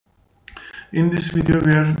In this video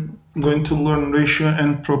we are going to learn ratio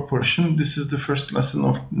and proportion. This is the first lesson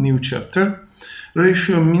of new chapter.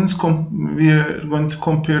 Ratio means we are going to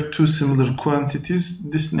compare two similar quantities,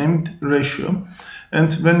 this named ratio.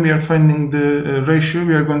 And when we are finding the ratio,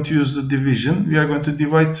 we are going to use the division. We are going to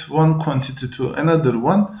divide one quantity to another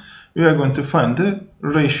one. We are going to find the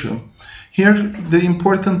ratio. Here, the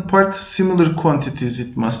important part, similar quantities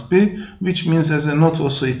it must be, which means as a note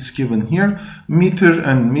also it's given here, meter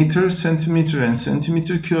and meter, centimeter and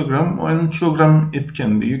centimeter, kilogram and kilogram it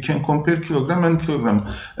can be. You can compare kilogram and kilogram,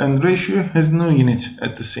 and ratio has no unit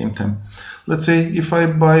at the same time. Let's say if I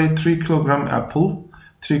buy 3 kilogram apple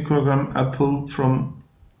from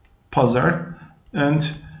Pazar, and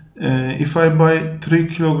if I buy 2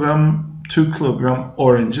 kilogram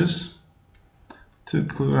oranges, 2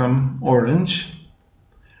 kilogram orange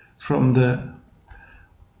from the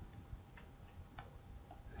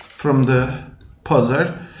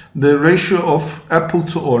Pazar, the ratio of apple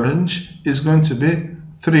to orange is going to be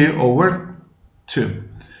 3/2.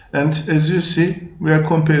 And as you see, we are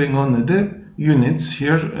comparing only the units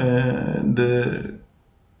here, the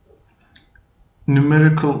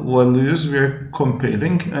numerical values we are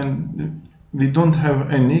comparing, and we don't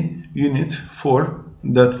have any unit for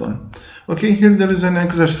that one. Okay, here there is an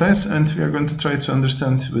exercise, and we are going to try to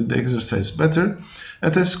understand with the exercise better.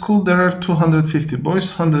 At a school there are 250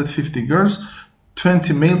 boys, 150 girls,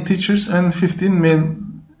 20 male teachers and 15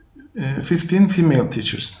 female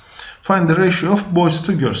teachers. Find the ratio of boys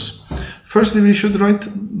to girls. Firstly, we should write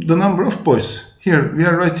the number of boys. Here we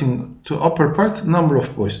are writing to upper part number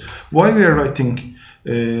of boys. Why we are writing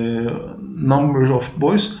number of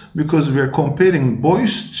boys? Because we are comparing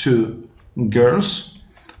boys to girls.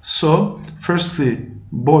 So firstly,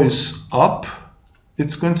 boys up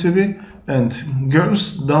it's going to be, and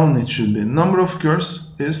girls down it should be. Number of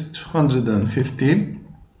girls is 250.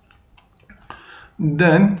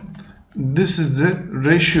 Then this is the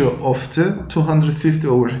ratio of the 250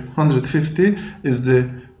 over 150 is the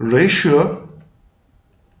ratio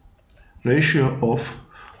of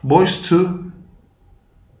boys to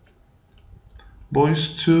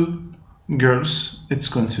girls. It's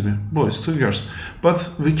going to be boys to girls, but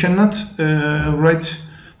we cannot write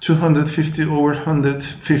 250 over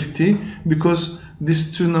 150 because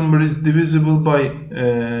this two number is divisible by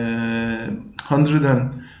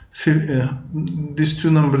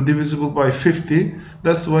 50.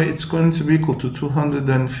 That's why it's going to be equal to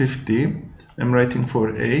 250. I'm writing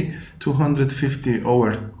for A, 250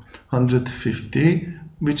 over 150,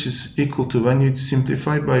 which is equal to, when you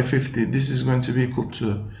simplify by 50, this is going to be equal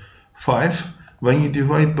to 5. When you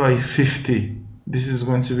divide by 50, this is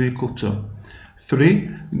going to be equal to 3.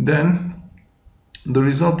 Then the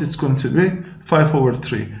result is going to be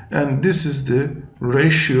 5/3. And this is the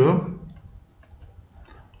ratio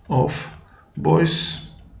of boys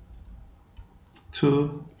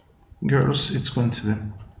to girls. It's going to be.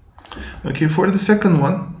 Okay, for the second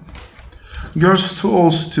one, girls to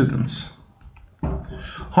all students.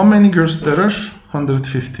 How many girls there are?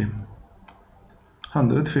 150.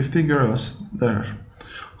 150 girls there.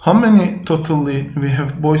 How many totally we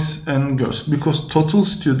have boys and girls? Because total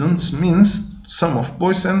students means sum of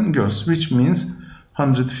boys and girls, which means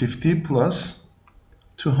 150 plus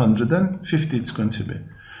 250 it's going to be,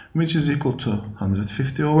 which is equal to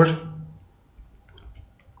 150 over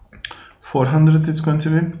 400 it's going to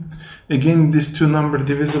be. Again, these two numbers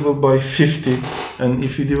divisible by 50, and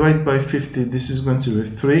if you divide by 50, this is going to be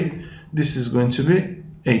 3, this is going to be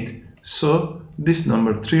 8. So this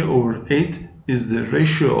number 3/8 is the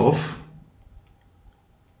ratio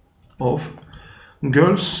of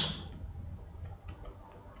girls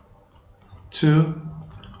to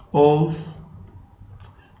all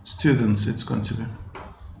students. It's going to be.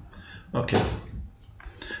 Okay.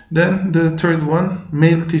 Then the third one,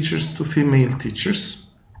 male teachers to female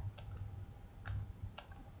teachers.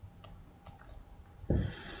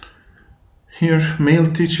 Here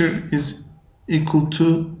male teacher is equal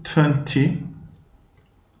to 20.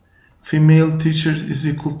 Female teacher is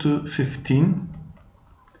equal to 15.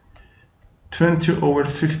 20 over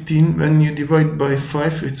 15, when you divide by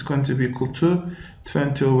 5, it's going to be equal to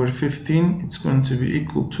 20 over 15. It's going to be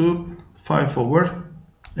equal to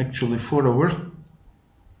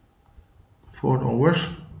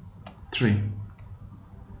 4/3.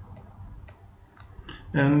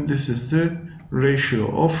 And this is the ratio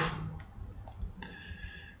of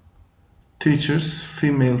teachers,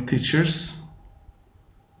 female teachers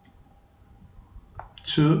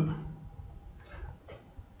to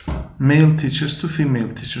male teachers to female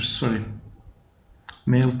teachers, sorry,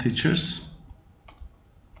 male teachers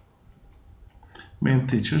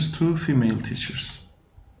to female teachers.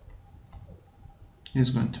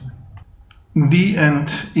 is going to be. D and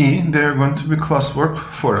E, they are going to be classwork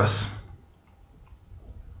for us.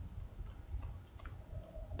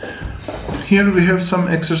 Here we have some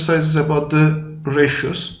exercises about the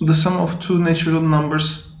ratios. The sum of two natural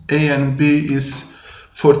numbers A and B is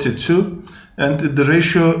 42, and the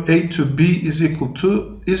ratio A to B is equal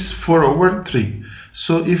to is 4/3.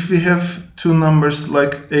 So if we have two numbers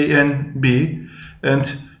like A and B,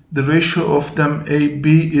 and the ratio of them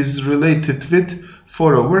AB is related with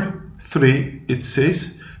 4/3, it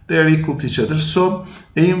says they are equal to each other. So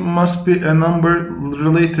A must be a number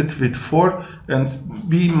related with 4 and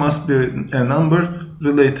B must be a number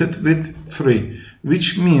related with 3,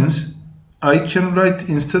 which means I can write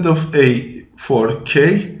instead of A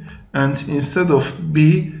 4k and instead of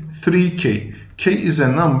B 3k. K is a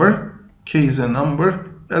number,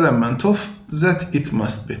 element of Z it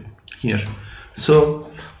must be here. So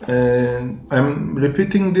I'm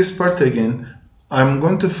repeating this part again. I'm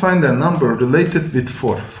going to find a number related with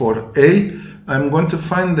 4 for A. I'm going to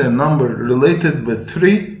find a number related with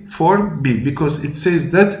 3 for B, because it says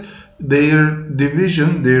that their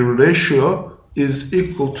division, their ratio is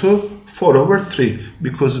equal to 4/3,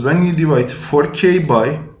 because when you divide 4k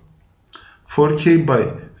by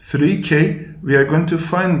 3k, we are going to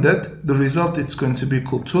find that the result is going to be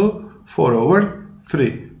equal to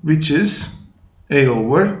 4/3, which is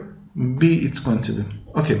A/B it's going to be.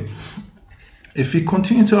 Okay. If we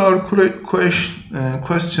continue to our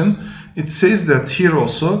question, it says that here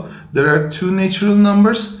also there are two natural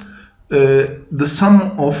numbers. The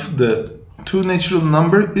sum of the two natural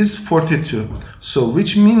number is 42. So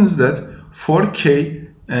which means that 4k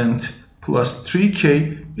and plus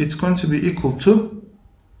 3k it's going to be equal to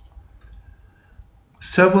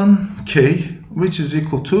 7k, which is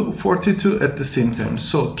equal to 42 at the same time.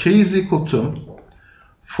 So k is equal to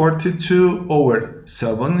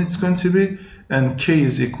 42/7 it's going to be, and k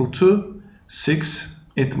is equal to 6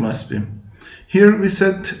 it must be. Here we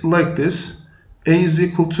said like this: A is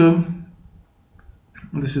equal to,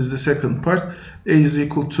 this is the second part, A is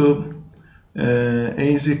equal to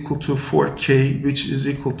 4k, which is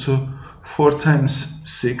equal to 4 times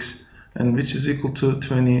 6, and which is equal to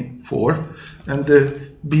 24, and the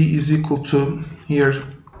B is equal to here,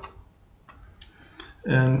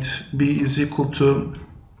 and B is equal to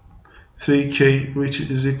 3k, which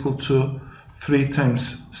is equal to 3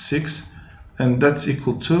 times 6, and that's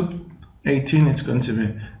equal to 18 it's going to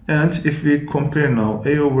be. And if we compare now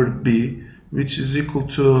A/B, which is equal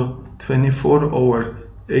to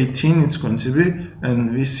 24/18 it's going to be,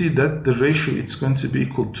 and we see that the ratio it's going to be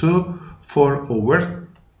equal to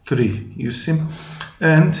 4/3, you see.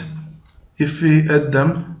 And if we add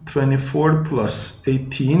them, 24 plus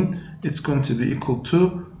 18 it's going to be equal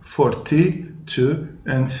to 42,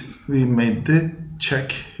 and we made the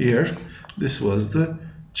check here. This was the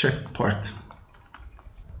check part.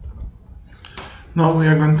 Now we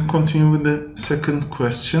are going to continue with the second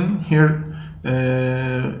question. Here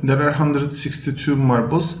there are 162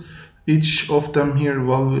 marbles. Each of them here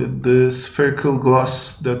with the spherical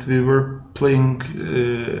glass that we were playing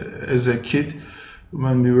as a kid,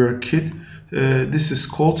 when we were a kid. This is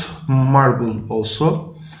called marble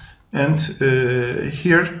also. And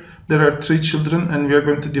here there are 3 children, and we are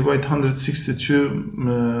going to divide 162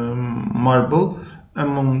 marble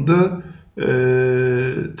among the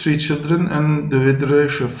 3 children, and with the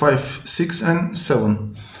ratio 5, 6 and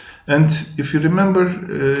 7. And if you remember,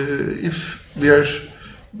 if we are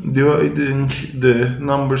dividing the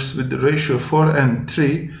numbers with the ratio 4 and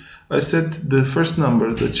 3, I said the first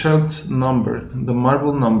number, the child number, the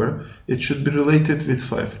marble number, it should be related with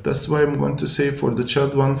 5. That's why I'm going to say for the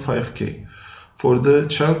child 1, 5k. For the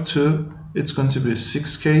child 2, it's going to be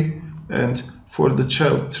 6k, and for the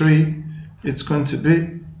child 3, it's going to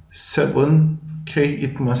be 7k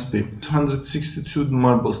it must be. 162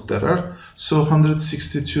 marbles there are, so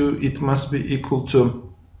 162 it must be equal to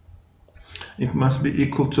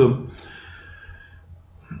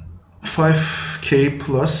 5k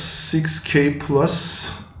plus 6k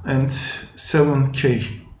plus and 7k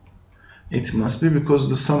it must be, because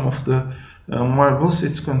the sum of the marbles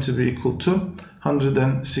it's going to be equal to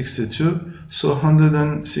 162. So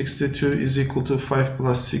 162 is equal to 5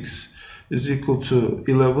 plus 6 is equal to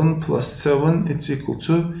 11 plus 7, it's equal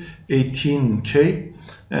to 18k,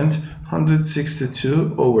 and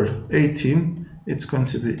 162/18 it's going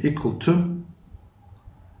to be equal to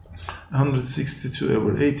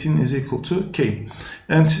 162/18 is equal to k.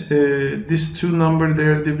 And these two numbers, they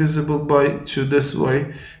are divisible by 2. That's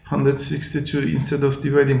why 162, instead of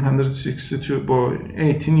dividing 162 by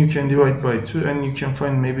 18, you can divide by 2, and you can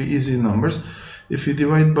find maybe easy numbers. If you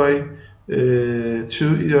divide by 2,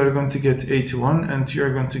 you are going to get 81, and you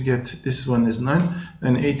are going to get, this one is 9,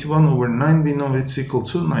 and 81 over 9, we know it's equal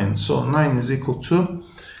to 9. So 9 is equal to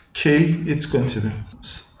k, it's going to be,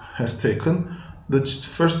 has taken. The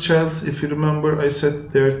first child, if you remember, I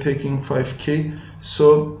said they're taking 5k,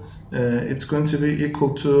 so it's going to be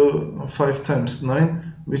equal to 5 times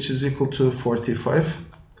 9, which is equal to 45.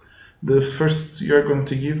 The first, you are going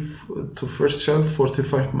to give to first child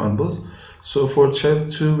 45 marbles. So for child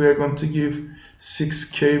 2, we are going to give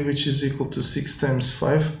 6k, which is equal to 6 times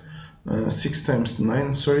 5, 6 times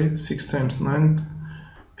 9, sorry, 6 times 9,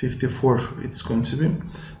 54 it's going to be.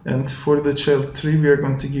 And for the child 3, we are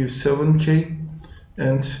going to give 7k,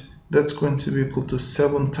 and that's going to be equal to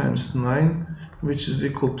 7 times 9, which is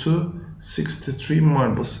equal to 63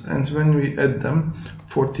 marbles. And when we add them,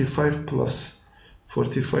 45 plus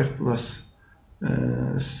 54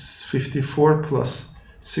 plus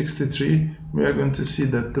 63, we are going to see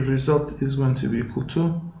that the result is going to be equal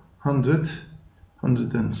to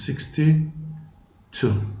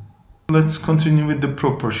 162. Let's continue with the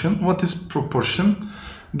proportion. What is proportion?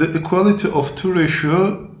 The equality of two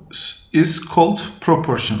ratios is called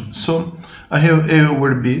proportion. So I have A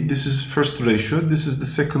over B, this is first ratio, this is the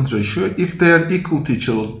second ratio. If they are equal to each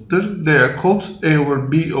other, they are called A over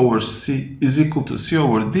B over C is equal to C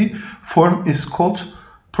over D. Form is called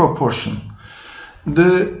proportion.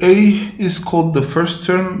 The A is called the first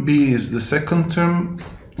term, B is the second term,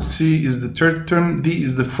 C is the third term, D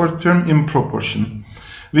is the fourth term in proportion.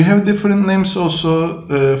 We have different names also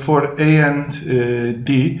for A and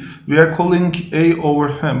D. We are calling A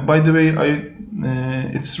over, by the way,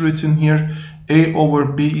 it's written here A over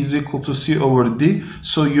B is equal to C over D.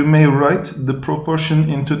 So you may write the proportion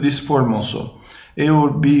into this form also. A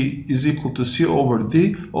over B is equal to C over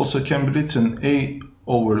D. Also can be written A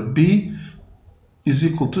over B is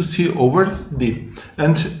equal to C over D.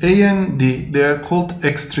 And A and D, they are called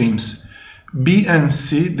extremes. B and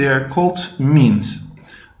C, they are called means.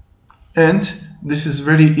 And this is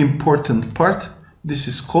very important part. This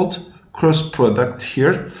is called cross product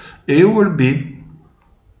here. A over B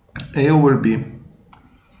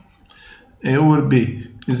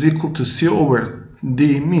is equal to C over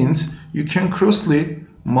D means you can crossly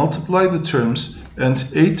multiply the terms, and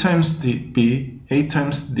A times D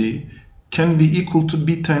can be equal to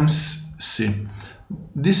B times C.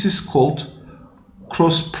 This is called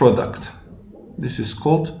cross product. This is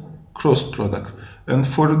called cross product. And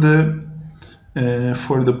for the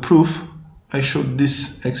proof, I showed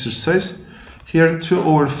this exercise. Here 2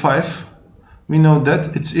 over 5, we know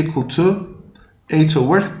that it's equal to 8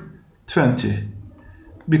 over 20,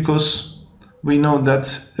 because we know that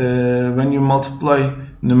when you multiply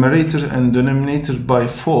numerator and denominator by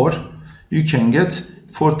 4, you can get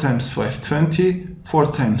 4 times 5, 20, 4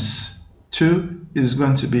 times 2 is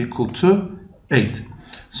going to be equal to 8.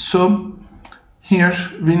 So here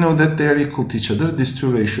we know that they are equal to each other. These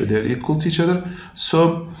two ratios, they are equal to each other.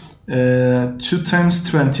 So 2 times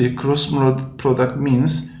 20 cross product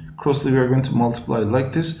means crossly we are going to multiply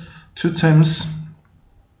like this. 2 times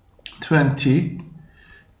 20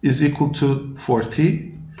 is equal to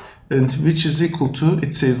 40, and which is equal to,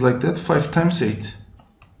 it says like that, 5 times 8.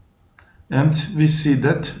 And we see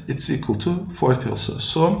that it's equal to 40 also.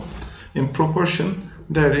 So in proportion,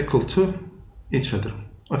 they are equal to each other.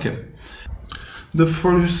 Okay. The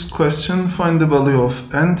first question, find the value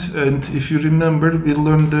of n, and if you remember, we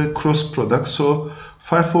learned the cross product. So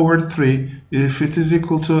 5 over 3, if it is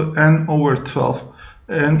equal to n over 12,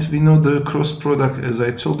 and we know the cross product, as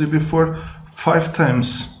I told you before, 5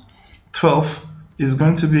 times 12 is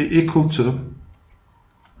going to be equal to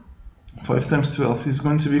 5 times 12 is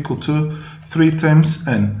going to be equal to 3 times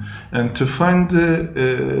n. And to find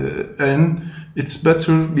the n, it's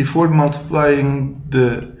better before multiplying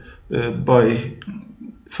the by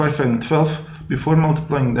 5 and 12, before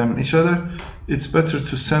multiplying them each other, it's better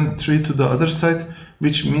to send 3 to the other side,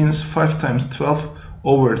 which means 5 times 12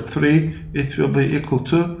 over 3, it will be equal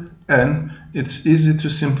to n. It's easy to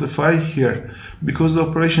simplify here because the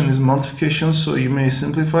operation is multiplication, so you may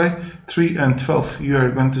simplify 3 and 12, you are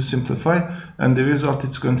going to simplify, and the result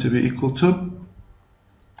is going to be equal to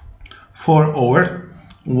 4 over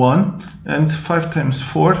 1, and 5 times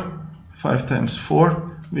 4,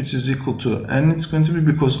 which is equal to n, it's going to be,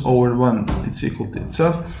 because over 1 it's equal to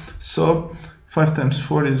itself. So 5 times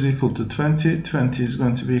 4 is equal to 20, 20 is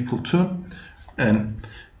going to be equal to n.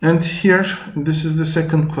 And here, this is the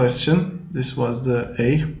second question. This was the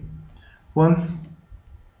A one.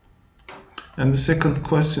 And the second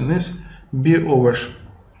question is B over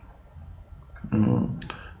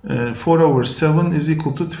 4 over 7 is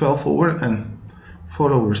equal to 12 over n.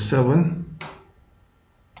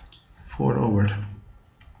 4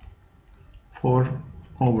 4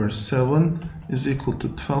 over 7 is equal to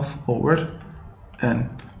 12 over n,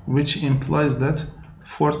 which implies that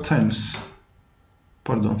 4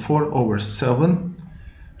 over 7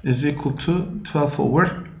 is equal to 12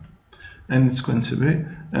 over, and it's going to be,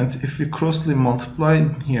 and if we crossly multiply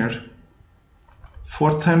here,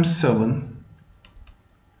 4 times 7,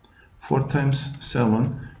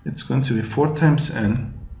 it's going to be 4 times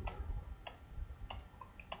n,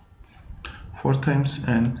 4 times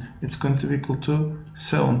n, it's going to be equal to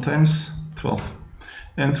 7 times 12.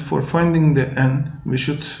 And for finding the n, we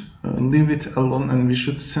should leave it alone, and we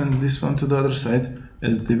should send this one to the other side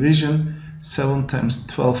as division. 7 times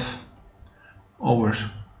 12 over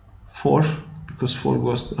 4, because 4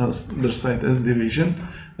 goes to the other side as division,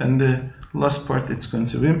 and the last part it's going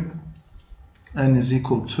to be n is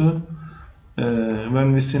equal to,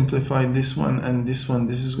 when we simplify this one and this one,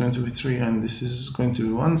 this is going to be 3 and this is going to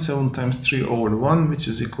be 1. 7 times 3 over 1, which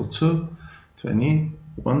is equal to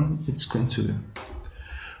 21, it's going to be.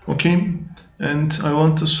 Okay, and I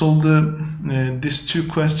want to solve these two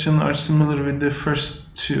questions are similar with the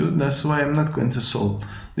first two, that's why I'm not going to solve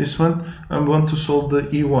this one. I want to solve the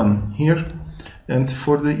E1 here, and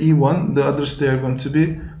for the E1, the others, they are going to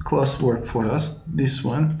be class work for us. This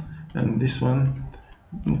one and this one,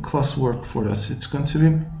 class work for us, it's going to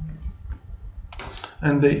be,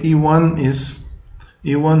 and the E1 is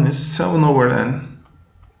 7 over n.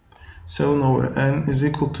 7 over n is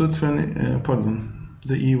equal to 20,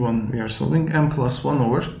 the E1 we are solving, n plus 1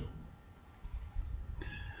 over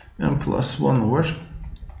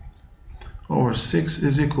over 6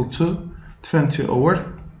 is equal to 20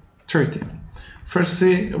 over 30.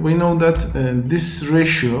 Firstly, we know that this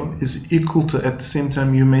ratio is equal to, at the same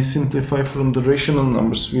time you may simplify from the rational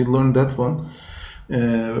numbers, we learned that one.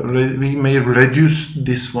 We may reduce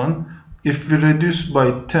this one. If we reduce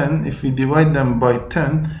by 10, if we divide them by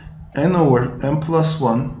 10, n over n plus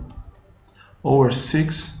 1 over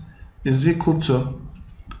 6 is equal to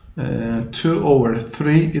 2 over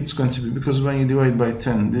 3. It's going to be, because when you divide by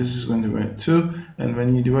 10, this is going to be 2, and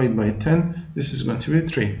when you divide by 10, this is going to be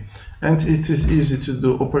 3. And it is easy to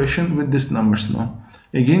do operation with these numbers now.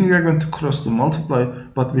 Again, we are going to cross to multiply,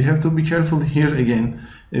 but we have to be careful here again.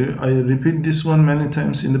 I repeat this one many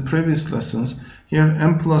times in the previous lessons. Here,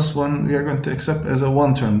 n plus 1 we are going to accept as a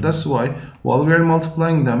one term. That's why, while we are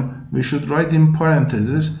multiplying them, we should write in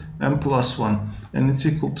parentheses n plus 1, and it's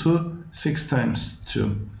equal to 6 times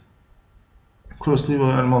 2. Crossly we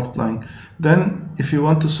are multiplying. Then, if you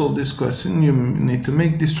want to solve this question, you need to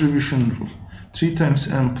make distribution rule. 3 times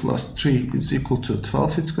n plus 3 is equal to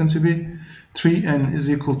 12, it's going to be. 3n is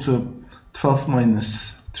equal to 12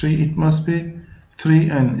 minus 3, it must be.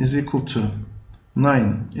 3n is equal to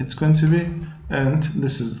 9, it's going to be. And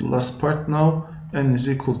this is the last part now. N is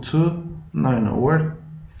equal to 9 over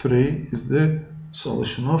 3 is the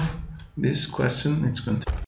solution of this question. It's going to